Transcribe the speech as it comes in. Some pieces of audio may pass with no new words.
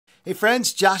Hey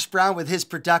friends, Josh Brown with His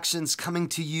Productions coming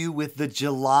to you with the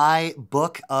July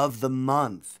book of the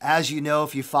month. As you know,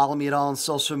 if you follow me at all on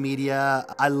social media,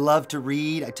 I love to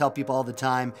read. I tell people all the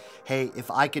time, hey,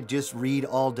 if I could just read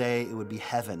all day, it would be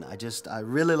heaven. I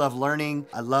really love learning.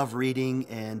 I love reading,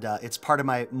 and it's part of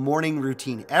my morning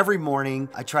routine. Every morning,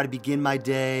 I try to begin my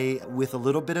day with a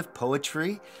little bit of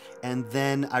poetry, and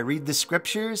then I read the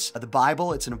scriptures, the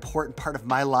Bible. It's an important part of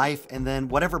my life, and then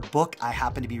whatever book I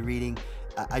happen to be reading,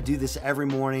 I do this every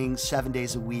morning, 7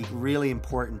 days a week, really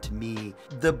important to me.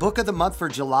 The book of the month for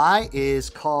July is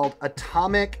called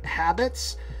Atomic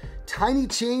Habits: Tiny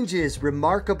Changes,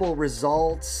 Remarkable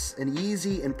Results, an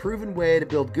easy and proven way to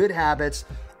build good habits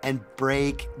and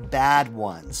break bad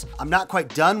ones. I'm not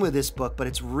quite done with this book, but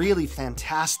it's really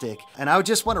fantastic. And I would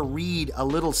just want to read a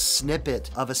little snippet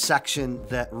of a section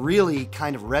that really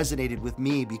kind of resonated with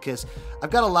me, because I've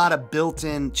got a lot of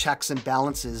built-in checks and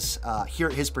balances here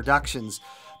at His Productions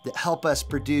that help us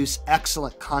produce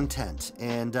excellent content.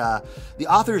 And the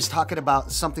author is talking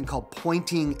about something called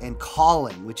pointing and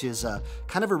calling, which is a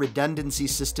kind of a redundancy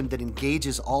system that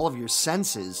engages all of your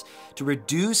senses to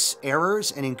reduce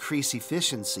errors and increase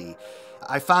efficiency.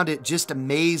 I found it just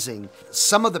amazing,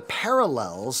 some of the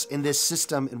parallels in this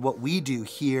system and what we do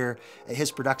here at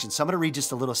His Productions. So I'm going to read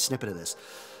just a little snippet of this.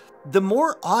 The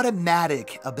more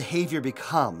automatic a behavior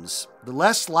becomes, the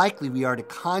less likely we are to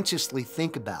consciously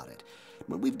think about it.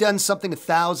 When we've done something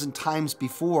 1,000 times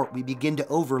before, we begin to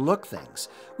overlook things.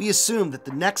 We assume that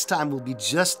the next time will be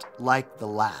just like the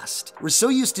last. We're so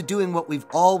used to doing what we've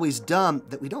always done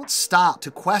that we don't stop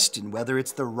to question whether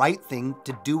it's the right thing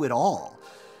to do at all.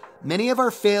 Many of our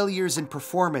failures in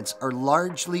performance are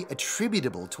largely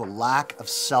attributable to a lack of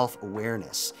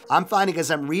self-awareness. I'm finding as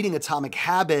I'm reading Atomic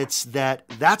Habits that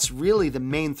that's really the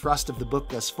main thrust of the book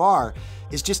thus far,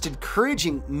 is just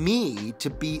encouraging me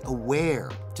to be aware,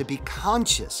 to be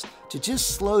conscious, to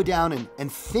just slow down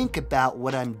and think about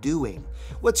what I'm doing.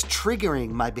 What's triggering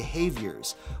my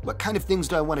behaviors? What kind of things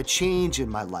do I want to change in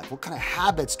my life? What kind of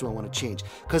habits do I want to change?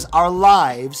 Because our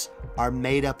lives are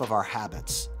made up of our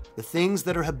habits. The things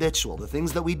that are habitual, the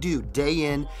things that we do day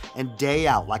in and day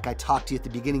out, like I talked to you at the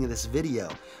beginning of this video,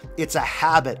 it's a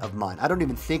habit of mine. I don't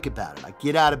even think about it. I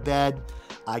get out of bed,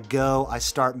 I go, I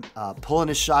start pulling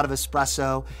a shot of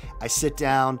espresso, I sit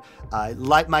down, I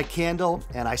light my candle,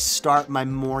 and I start my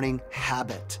morning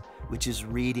habit, which is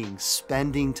reading,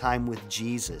 spending time with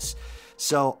Jesus.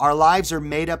 So our lives are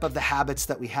made up of the habits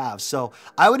that we have. So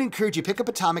I would encourage you, pick up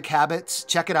Atomic Habits,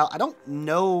 check it out. I don't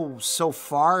know so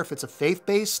far if it's a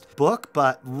faith-based book,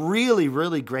 but really,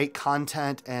 really great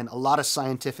content and a lot of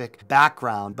scientific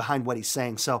background behind what he's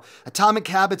saying. So Atomic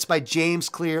Habits by James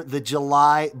Clear, the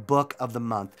July book of the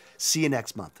month. See you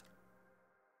next month.